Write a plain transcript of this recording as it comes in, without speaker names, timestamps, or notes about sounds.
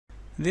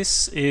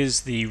This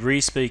is the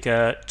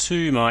Respeaker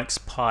 2Mic's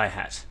Pi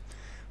hat.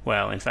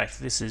 Well, in fact,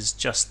 this is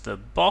just the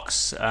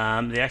box.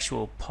 The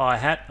actual Pi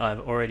hat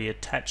I've already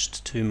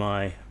attached to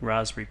my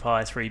Raspberry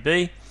Pi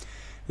 3B.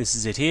 This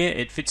is it here.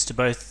 It fits to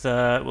both,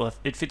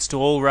 it fits to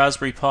all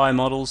Raspberry Pi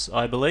models,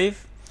 I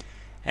believe.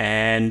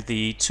 And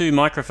the two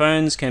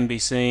microphones can be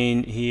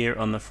seen here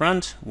on the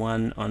front,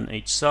 one on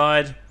each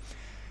side.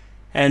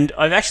 And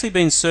I've actually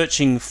been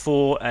searching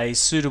for a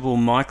suitable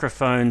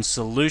microphone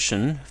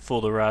solution for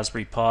the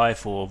Raspberry Pi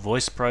for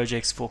voice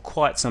projects for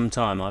quite some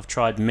time. I've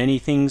tried many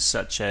things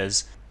such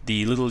as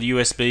the little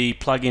USB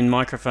plug-in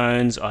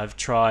microphones. I've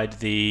tried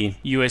the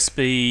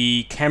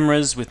USB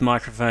cameras with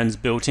microphones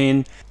built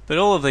in, but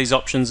all of these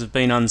options have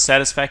been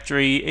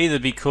unsatisfactory, either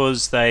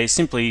because they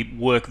simply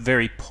work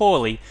very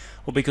poorly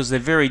or because they're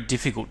very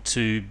difficult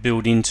to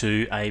build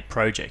into a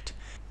project.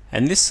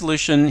 And this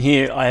solution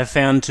here I have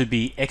found to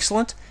be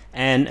excellent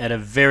and at a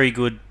very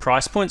good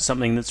price point,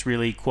 something that's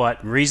really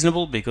quite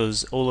reasonable,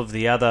 because all of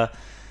the other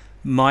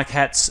mic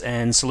hats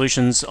and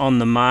solutions on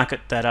the market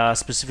that are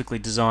specifically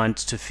designed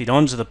to fit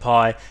onto the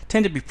Pi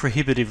tend to be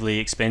prohibitively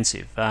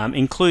expensive,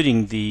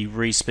 including the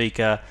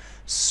Respeaker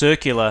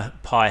circular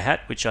Pi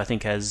hat, which I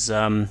think has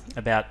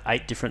about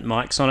 8 different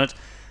mics on it.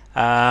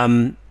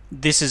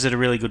 This is at a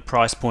really good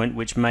price point,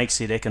 which makes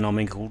it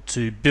economical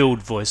to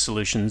build voice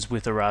solutions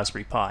with a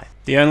Raspberry Pi.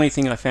 The only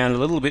thing I found a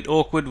little bit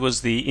awkward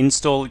was the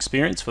install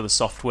experience for the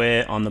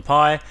software on the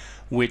Pi,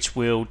 which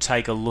we'll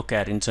take a look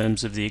at in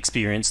terms of the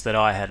experience that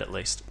I had at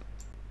least.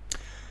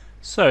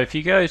 So if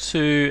you go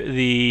to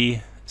the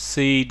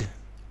Seed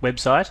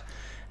website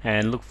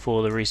and look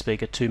for the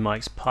Respeaker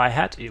 2Mic's Pi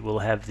hat, it will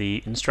have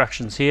the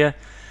instructions here.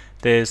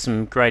 There's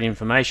some great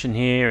information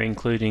here,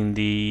 including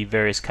the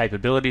various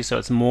capabilities. So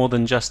it's more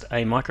than just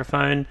a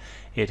microphone.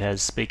 It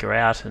has speaker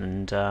out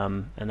and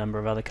a number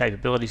of other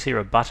capabilities here,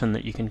 a button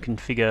that you can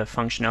configure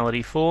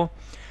functionality for.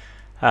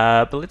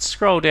 But let's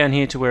scroll down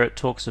here to where it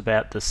talks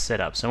about the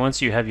setup. So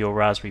once you have your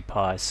Raspberry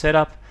Pi set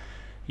up,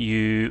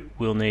 you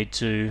will need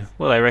to,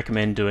 well, they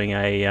recommend doing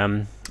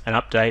an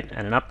update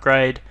and an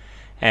upgrade,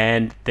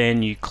 and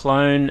then you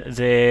clone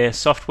their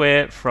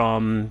software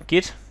from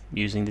Git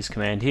using this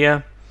command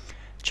here.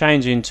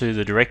 Change into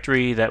the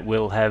directory that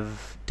we'll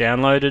have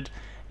downloaded,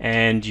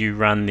 and you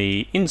run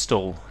the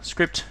install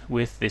script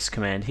with this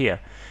command here.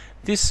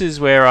 This is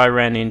where I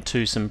ran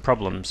into some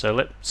problems, so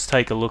let's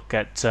take a look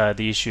at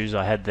the issues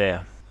I had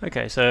there.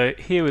 Okay, so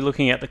here we're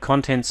looking at the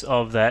contents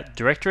of that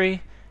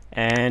directory,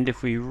 and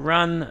if we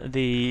run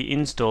the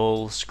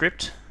install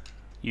script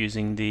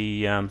using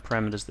the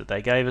parameters that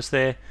they gave us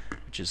there,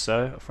 which is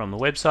so from the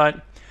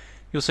website,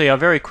 you'll see I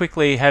very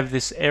quickly have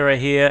this error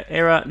here.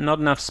 Error, not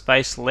enough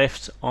space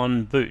left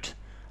on boot.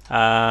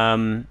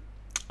 I'd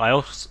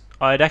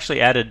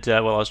actually added,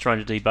 while I was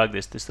trying to debug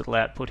this little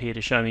output here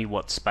to show me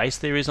what space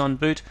there is on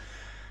boot.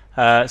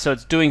 So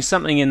it's doing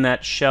something in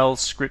that shell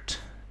script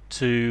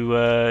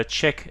to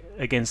check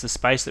against the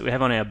space that we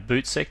have on our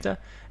boot sector,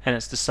 and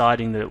it's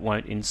deciding that it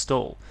won't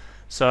install.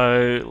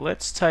 So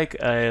let's take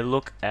a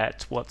look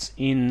at what's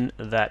in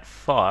that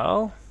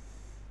file.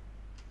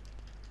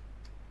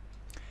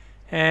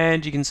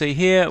 And you can see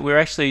here we're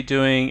actually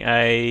doing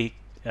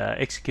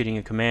executing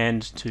a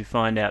command to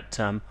find out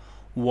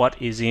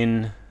what is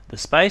in the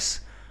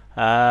space,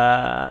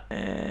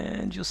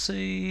 and you'll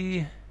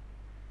see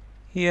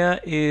here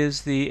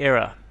is the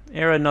error.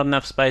 Error, not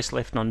enough space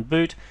left on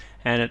boot,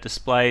 and it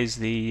displays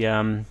the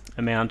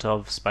amount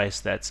of space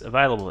that's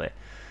available there.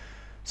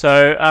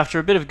 So after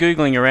a bit of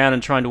googling around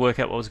and trying to work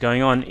out what was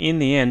going on, in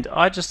the end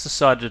I just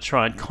decided to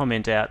try and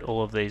comment out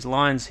all of these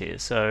lines here.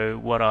 So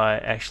what I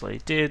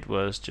actually did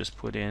was just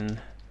put in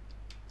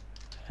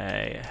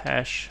a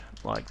hash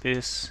like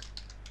this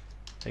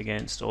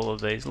against all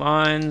of these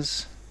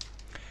lines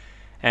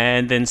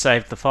and then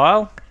saved the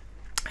file.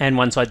 And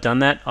once I'd done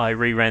that, I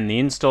reran the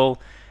install,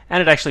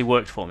 and it actually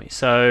worked for me.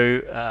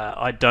 So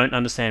I don't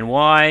understand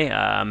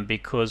why,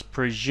 because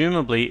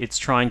presumably it's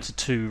trying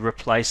to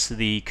replace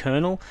the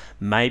kernel.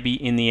 Maybe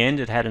in the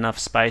end it had enough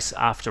space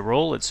after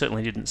all. It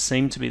certainly didn't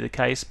seem to be the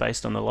case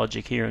based on the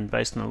logic here and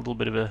based on a little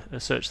bit of a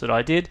search that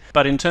I did.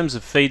 But in terms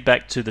of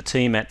feedback to the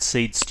team at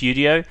Seed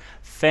Studio,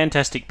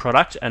 fantastic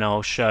product, and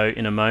I'll show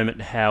in a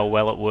moment how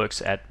well it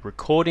works at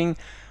recording.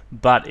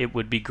 But it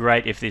would be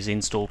great if this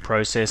install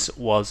process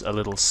was a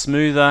little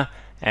smoother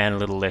and a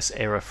little less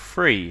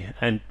error-free,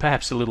 and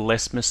perhaps a little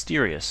less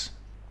mysterious.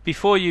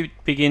 Before you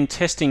begin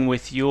testing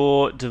with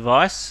your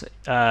device,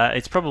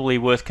 it's probably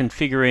worth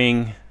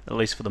configuring, at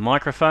least for the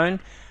microphone,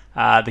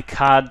 the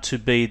card to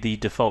be the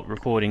default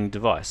recording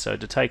device. So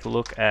to take a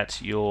look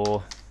at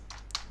your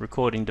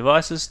recording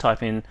devices,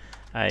 type in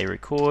a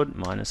record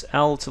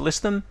 -L to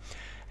list them,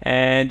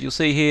 and you'll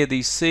see here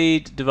the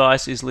Seed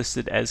device is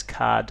listed as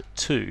card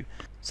 2.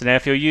 So now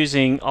if you're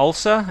using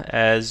ULSA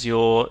as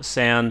your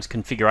sound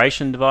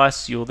configuration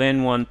device, you'll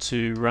then want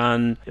to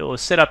run or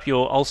set up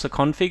your ULSA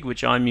config,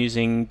 which I'm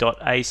using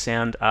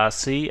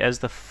 .asoundrc as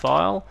the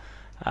file.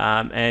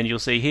 And you'll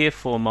see here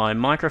for my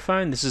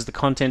microphone, this is the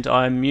content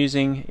I'm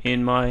using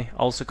in my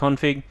ULSA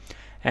config.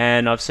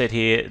 and I've set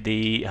here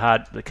the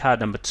card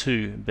number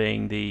 2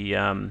 being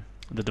the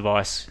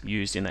device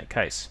used in that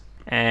case.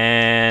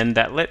 And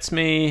that lets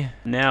me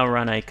now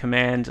run a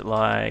command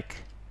like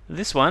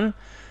this one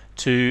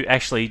to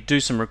actually do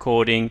some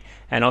recording,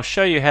 and I'll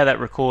show you how that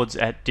records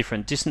at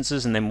different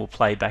distances, and then we'll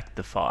play back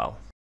the file.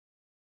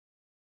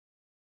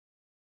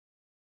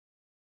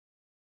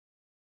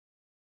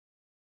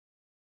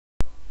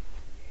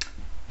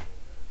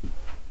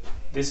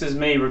 This is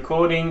me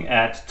recording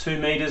at 2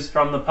 meters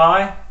from the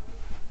Pi.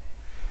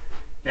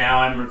 Now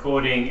I'm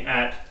recording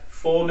at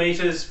 4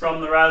 meters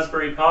from the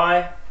Raspberry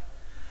Pi.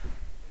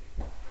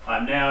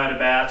 I'm now at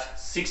about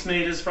 6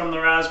 meters from the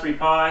Raspberry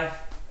Pi.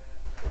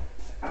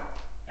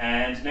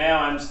 And now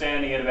I'm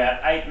standing at about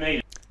 8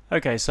 meters.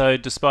 Okay, so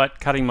despite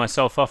cutting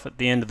myself off at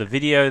the end of the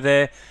video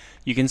there,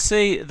 you can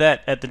see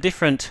that at the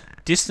different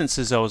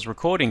distances I was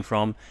recording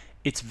from,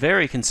 it's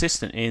very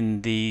consistent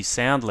in the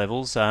sound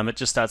levels. It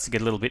just starts to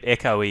get a little bit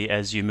echoey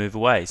as you move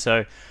away.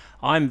 So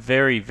I'm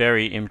very,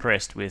 very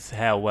impressed with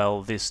how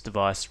well this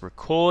device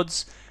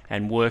records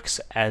and works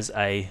as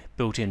a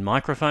built-in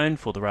microphone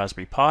for the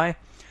Raspberry Pi.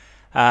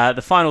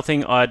 The final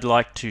thing I'd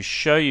like to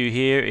show you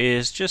here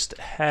is just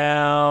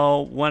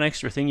how one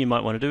extra thing you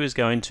might want to do is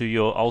go into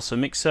your Ulsa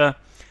mixer,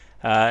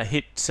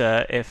 hit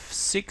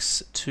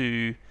F6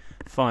 to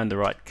find the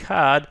right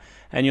card,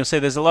 and you'll see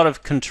there's a lot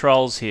of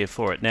controls here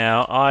for it.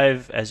 Now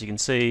I've, as you can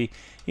see,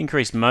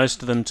 increased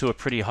most of them to a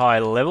pretty high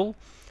level.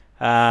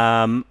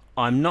 I'm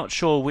not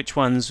sure which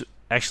ones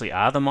actually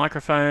are the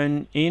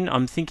microphone in.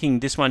 I'm thinking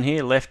this one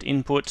here, left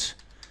input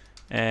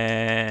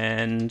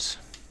and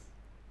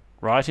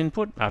right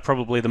input, are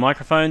probably the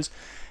microphones.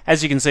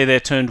 As you can see, they're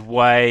turned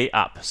way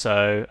up,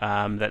 so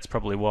that's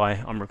probably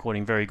why I'm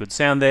recording very good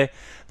sound there.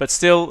 But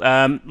still,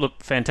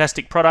 look,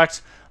 fantastic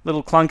product.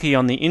 Little clunky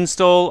on the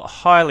install,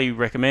 highly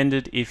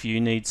recommended if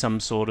you need some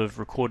sort of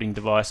recording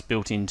device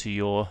built into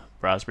your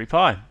Raspberry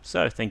Pi.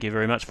 So thank you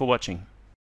very much for watching.